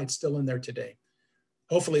that's why it's still in there today.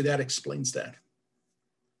 Hopefully that explains that.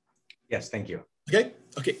 Yes, thank you.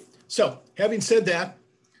 Okay. So having said that,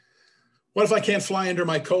 what if I can't fly under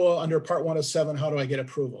my COA under Part 107? How do I get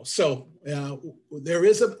approval? So there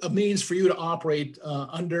is a means for you to operate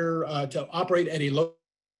at a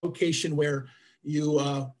location where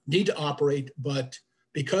you need to operate, but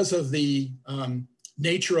because of the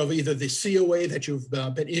nature of either the COA that you've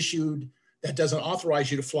been issued that doesn't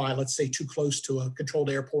authorize you to fly, let's say too close to a controlled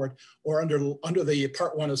airport, or under the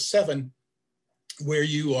Part 107, where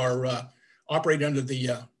you are operating under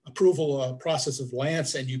the approval process of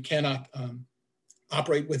LAANC, and you cannot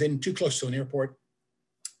operate within too close to an airport.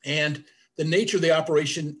 And the nature of the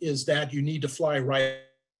operation is that you need to fly right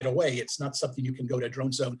away. It's not something you can go to a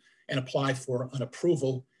drone zone and apply for an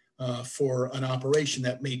approval for an operation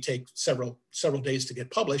that may take several days to get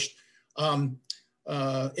published.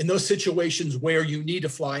 In those situations where you need to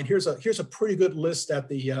fly, and here's a pretty good list that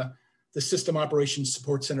the System Operations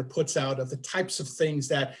Support Center puts out of the types of things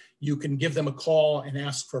that you can give them a call and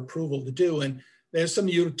ask for approval to do. And there's some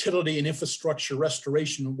utility and infrastructure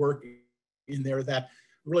restoration work in there that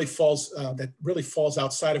really falls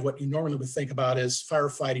outside of what you normally would think about as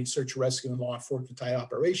firefighting, search and rescue, and law enforcement type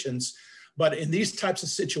operations. But in these types of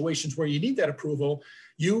situations where you need that approval,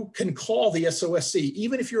 you can call the SOSC.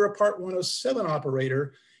 Even if you're a Part 107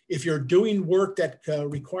 operator, if you're doing work that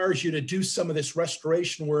requires you to do some of this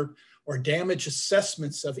restoration work or damage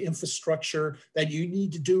assessments of infrastructure that you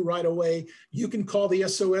need to do right away, you can call the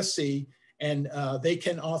SOSC, and they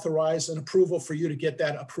can authorize an approval for you to get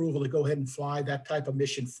that approval to go ahead and fly that type of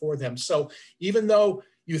mission for them. So even though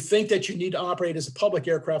you think that you need to operate as a public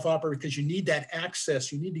aircraft operator because you need that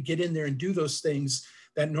access, you need to get in there and do those things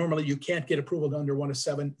that normally you can't get approval under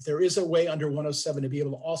 107, there is a way under 107 to be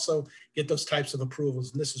able to also get those types of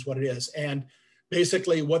approvals, and this is what it is. And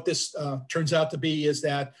basically what this turns out to be is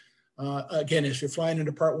that, again, if you're flying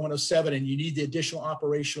into Part 107 and you need the additional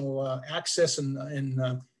operational access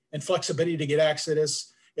and flexibility to get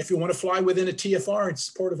access. If you want to fly within a TFR in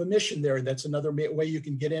support of a mission there, that's another way you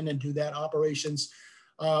can get in and do that operations.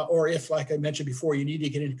 Or if, like I mentioned before, you need to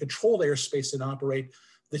get into controlled airspace and operate,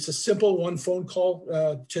 it's a simple one phone call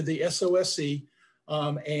to the SOSC.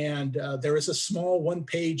 And there is a small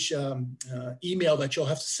one-page email that you'll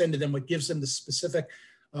have to send to them, which gives them the specific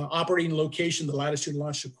operating location, the latitude and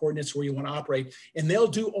longitude coordinates where you want to operate. And they'll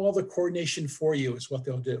do all the coordination for you is what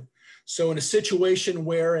they'll do. So in a situation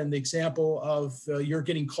where, in the example of you're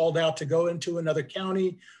getting called out to go into another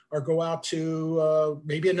county or go out to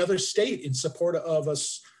maybe another state in support of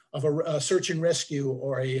a search and rescue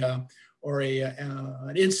or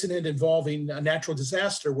an incident involving a natural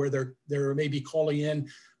disaster where they're maybe calling in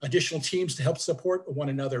additional teams to help support one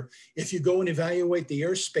another. If you go and evaluate the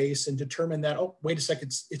airspace and determine that, oh, wait a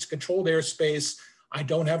second, it's controlled airspace, I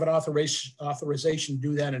don't have an authorization to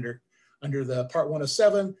do that under the Part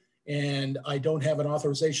 107, and I don't have an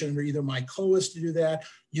authorization under either my COAs to do that,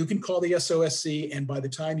 you can call the SOSC, and by the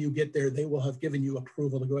time you get there, they will have given you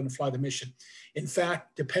approval to go ahead and fly the mission. In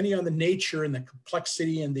fact, depending on the nature and the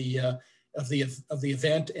complexity and of the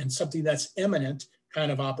event and something that's imminent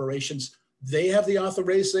kind of operations, they have the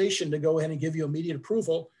authorization to go ahead and give you immediate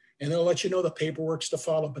approval, and they'll let you know the paperwork's to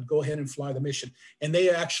follow, but go ahead and fly the mission. And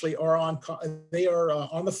they actually are on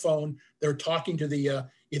the phone. They're talking to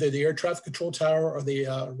either the air traffic control tower or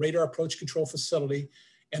the radar approach control facility,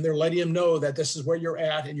 and they're letting them know that this is where you're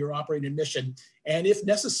at and you're operating a mission. And if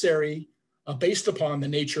necessary, based upon the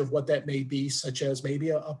nature of what that may be, such as maybe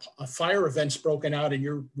a fire event's broken out and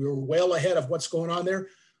you're well ahead of what's going on there,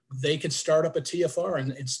 they can start up a TFR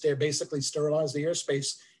and basically sterilize the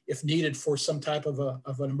airspace if needed for some type of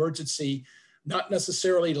an emergency, not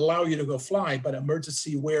necessarily to allow you to go fly, but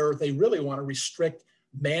emergency where they really want to restrict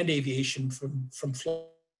manned aviation from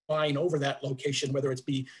flying over that location, whether it's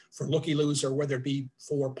be for looky-loos or whether it be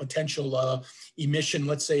for potential emission,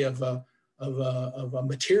 let's say, of a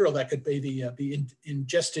material that could be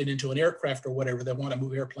ingested into an aircraft or whatever. They want to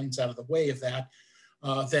move airplanes out of the way of that.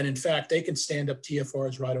 Then in fact, they can stand up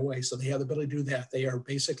TFRs right away. So they have the ability to do that. They are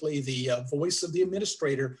basically the voice of the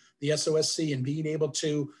administrator, the SOSC, and being able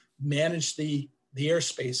to manage the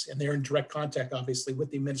airspace. And they're in direct contact, obviously, with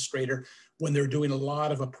the administrator when they're doing a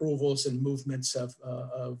lot of approvals and movements and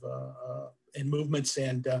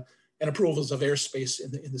approvals of airspace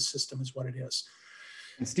in the system is what it is.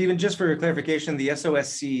 And Stephen, just for clarification, the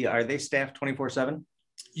SOSC, are they staffed 24/7?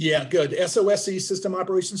 Yeah, good. SOSC, System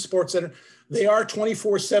Operations Support Center. They are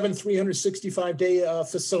 24/7, 365-day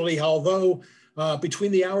facility, although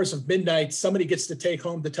between the hours of midnight, somebody gets to take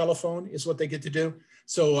home the telephone is what they get to do.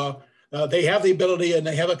 So they have the ability and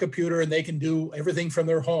they have a computer and they can do everything from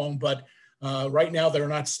their home. But right now they're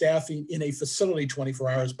not staffing in a facility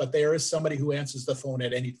 24 hours, but there is somebody who answers the phone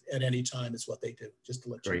at any time is what they do, just to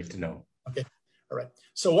let you know. Great to know. Okay. All right.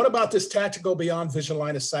 So what about this tactical beyond visual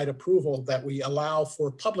line of sight approval that we allow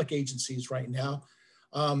for public agencies right now?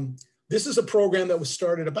 This is a program that was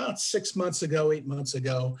started about 6 months ago, 8 months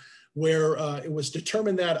ago, where it was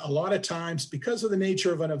determined that a lot of times, because of the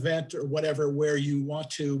nature of an event or whatever, where you want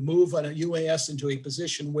to move on a UAS into a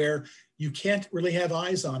position where you can't really have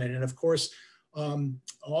eyes on it. And of course,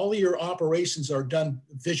 all of your operations are done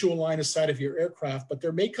visual line of sight of your aircraft, but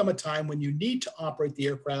there may come a time when you need to operate the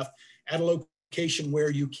aircraft at a location where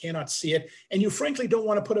you cannot see it, and you frankly don't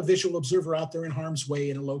want to put a visual observer out there in harm's way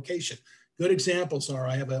in a location. Good examples are,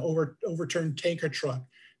 I have an overturned tanker truck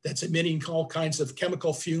that's emitting all kinds of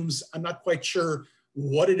chemical fumes. I'm not quite sure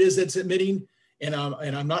what it is that's emitting, and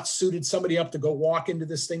I'm not suited somebody up to go walk into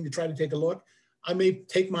this thing to try to take a look. I may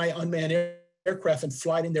take my unmanned aircraft and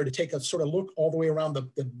fly it in there to take a sort of look all the way around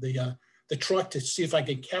the truck to see if I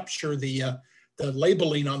can capture the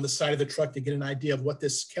labeling on the side of the truck to get an idea of what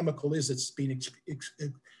this chemical is that's being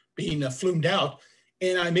flumed out.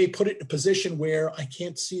 And I may put it in a position where I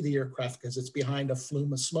can't see the aircraft because it's behind a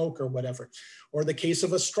flume of smoke or whatever. Or the case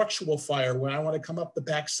of a structural fire where I want to come up the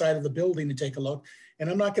back side of the building and take a look. And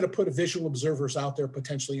I'm not going to put visual observers out there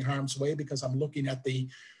potentially in harm's way because I'm looking at the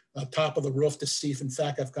top of the roof to see if in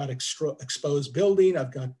fact I've got exposed building,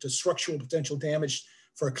 I've got structural potential damage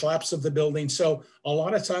for a collapse of the building. So a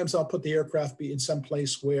lot of times I'll put the aircraft in some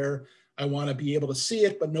place where I want to be able to see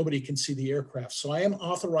it, but nobody can see the aircraft. So I am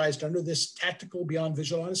authorized under this tactical beyond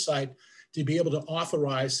visual line of sight to be able to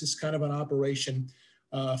authorize this kind of an operation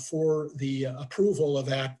for the approval of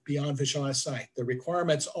that beyond visual line of sight. The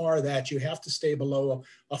requirements are that you have to stay below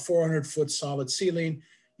a 400-foot solid ceiling.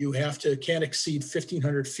 You can't exceed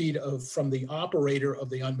 1,500 feet from the operator of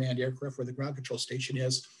the unmanned aircraft where the ground control station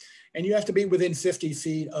is. And you have to be within 50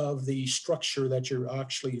 feet of the structure that you're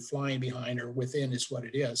actually flying behind, or within is what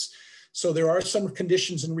it is. So there are some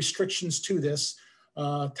conditions and restrictions to this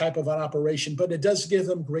type of an operation, but it does give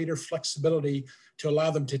them greater flexibility to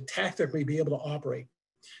allow them to tactically be able to operate.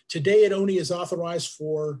 Today, it only is authorized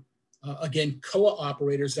for, again, COA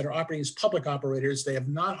operators that are operating as public operators. They have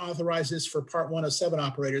not authorized this for Part 107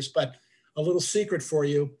 operators, but a little secret for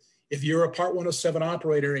you, if you're a Part 107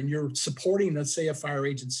 operator and you're supporting, let's say, a fire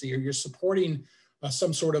agency, or you're supporting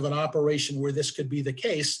some sort of an operation where this could be the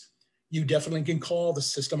case, you definitely can call the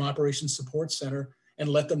System Operations Support Center and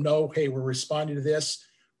let them know, hey, we're responding to this.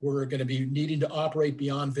 We're going to be needing to operate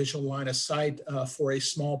beyond visual line of sight for a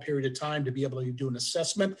small period of time to be able to do an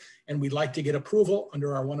assessment. And we'd like to get approval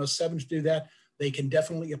under our 107 to do that. They can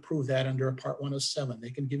definitely approve that under a Part 107. They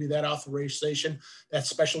can give you that authorization, that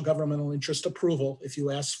special governmental interest approval if you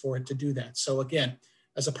ask for it to do that. So again,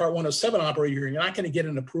 as a Part 107 operator, you're not going to get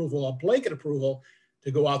an approval, a blanket approval, to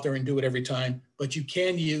go out there and do it every time, but you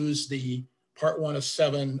can use the Part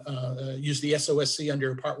 107, use the SOSC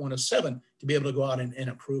under Part 107 to be able to go out and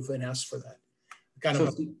approve and ask for that.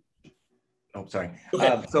 Actually,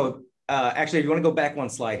 if you want to go back one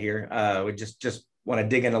slide here, we just want to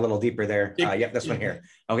dig in a little deeper there. Yep, this one here.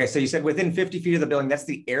 Okay, so you said within 50 feet of the building, that's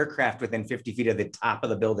the aircraft within 50 feet of the top of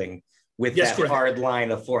the building with that correct. Hard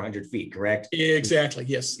line of 400 feet, correct? Exactly,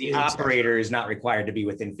 yes. The operator is not required to be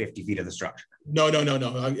within 50 feet of the structure. No.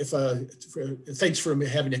 Thanks for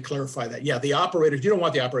having to clarify that. Yeah, the operators, you don't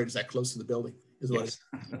want the operators that close to the building, is what yes.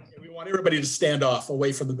 We want everybody to stand off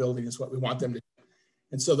away from the building is what we want them to do.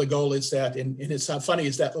 And so the goal is that, and it's not funny,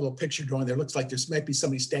 is that little picture drawing there looks like there might be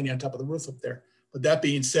somebody standing on top of the roof up there. But that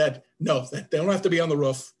being said, no, they don't have to be on the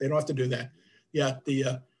roof. They don't have to do that. Yeah,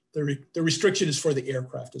 the restriction is for the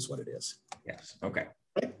aircraft is what it is. Yes, okay.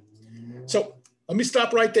 Right? So let me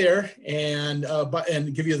stop right there and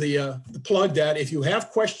give you the plug that if you have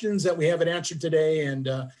questions that we haven't answered today and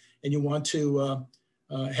you want to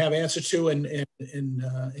have answers to and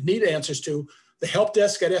need answers to, the help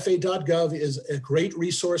desk at FAA.gov is a great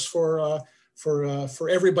resource for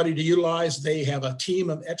everybody to utilize. They have a team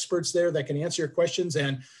of experts there that can answer your questions.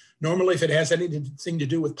 And normally, if it has anything to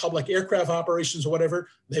do with public aircraft operations or whatever,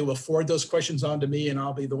 they will forward those questions on to me, and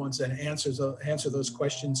I'll be the ones that answer those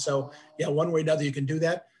questions. So, yeah, one way or another, you can do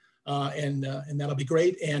that, and that'll be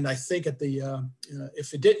great. And I think at the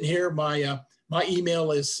if you didn't hear, my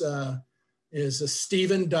email is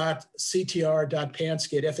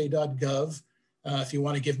steven.ctr.pansky@fa.gov. If you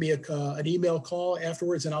want to give me an email call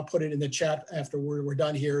afterwards, and I'll put it in the chat after we're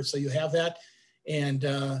done here, so you have that. And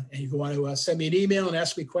if you want to send me an email and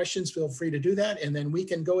ask me questions, feel free to do that. And then we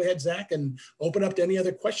can go ahead, Zach, and open up to any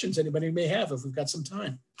other questions anybody may have if we've got some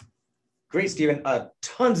time. Great, Stephen.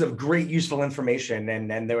 Tons of great, useful information.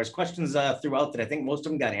 And there was questions throughout that I think most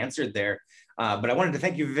of them got answered there. But I wanted to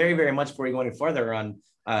thank you very, very much for going further on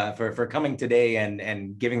for coming today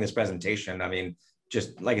and giving this presentation. I mean,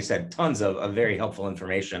 just like I said, tons of very helpful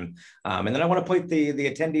information. And then I want to point the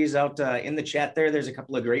attendees out in the chat there. There's a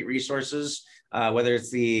couple of great resources, whether it's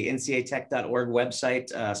the ncatech.org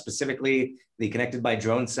website, specifically the Connected by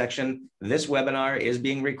Drones section. This webinar is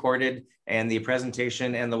being recorded, and the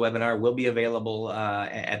presentation and the webinar will be available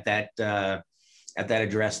at that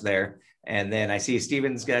address there. And then I see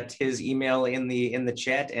Steven's got his email in the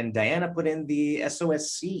chat, and Diana put in the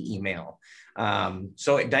SOSC email.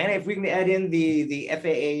 So Diana, if we can add in the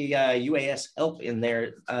FAA UAS help in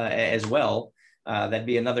there as well, that'd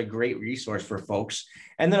be another great resource for folks.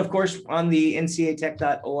 And then of course, on the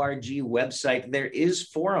ncatech.org website, there is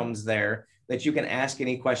forums there that you can ask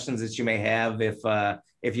any questions that you may have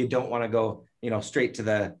if you don't want to go, straight to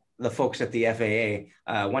the folks at the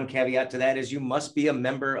FAA. One caveat to that is you must be a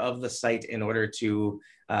member of the site in order to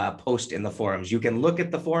post in the forums. You can look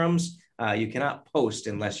at the forums, you cannot post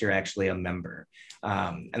unless you're actually a member.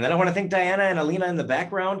 And then I want to thank Diana and Alina in the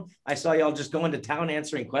background. I saw y'all just going to town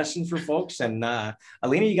answering questions for folks. And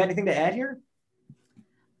Alina, you got anything to add here?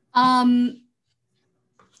 I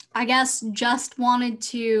guess just wanted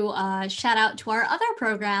to shout out to our other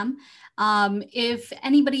program. If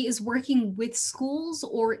anybody is working with schools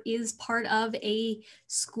or is part of a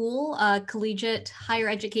school, collegiate higher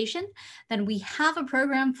education, then we have a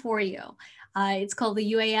program for you. It's called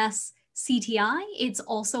the UAS CTI. It's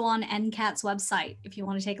also on NCAT's website if you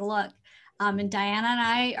want to take a look. And Diana and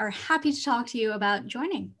I are happy to talk to you about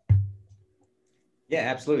joining. Yeah,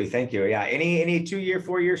 absolutely. Thank you. Yeah, any 2-year,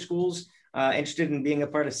 4-year schools interested in being a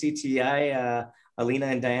part of CTI, Alina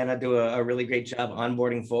and Diana do a really great job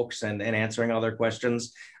onboarding folks and answering all their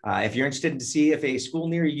questions. If you're interested to see if a school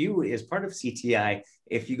near you is part of CTI,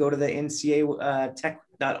 if you go to the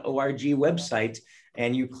ncatech.org website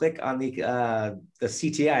and you click on the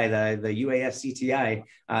CTI, the UAS CTI, it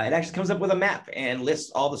actually comes up with a map and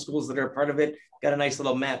lists all the schools that are a part of it. Got a nice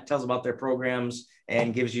little map, tells about their programs,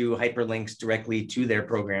 and gives you hyperlinks directly to their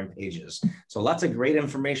program pages. So lots of great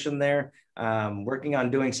information there. Working on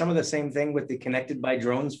doing some of the same thing with the Connected by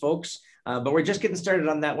Drones folks, but we're just getting started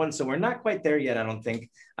on that one. So we're not quite there yet, I don't think,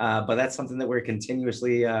 but that's something that we're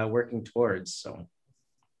continuously working towards. So.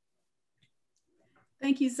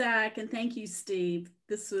 Thank you, Zach, and thank you, Steve.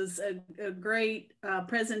 This was a great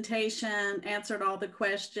presentation, answered all the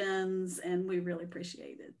questions, and we really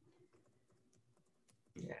appreciate it.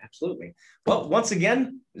 Yeah, absolutely. Well, once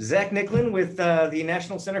again, Zach Nicklin with the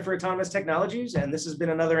National Center for Autonomous Technologies, and this has been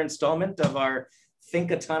another installment of our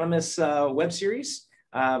Think Autonomous web series.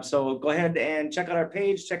 So go ahead and check out our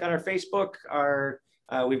page, check out our Facebook.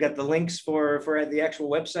 We've got the links for the actual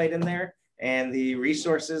website in there, and the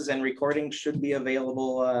resources and recordings should be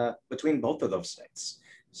available between both of those sites.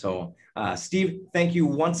 So Steve, thank you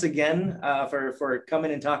once again for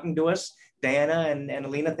coming and talking to us. Diana and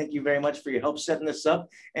Alina, thank you very much for your help setting this up.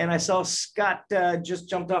 And I saw Scott just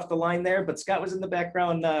jumped off the line there, but Scott was in the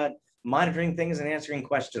background monitoring things and answering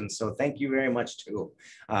questions. So thank you very much too.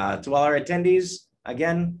 To all our attendees,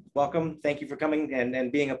 again, welcome. Thank you for coming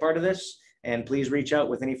and being a part of this. And please reach out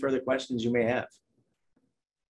with any further questions you may have.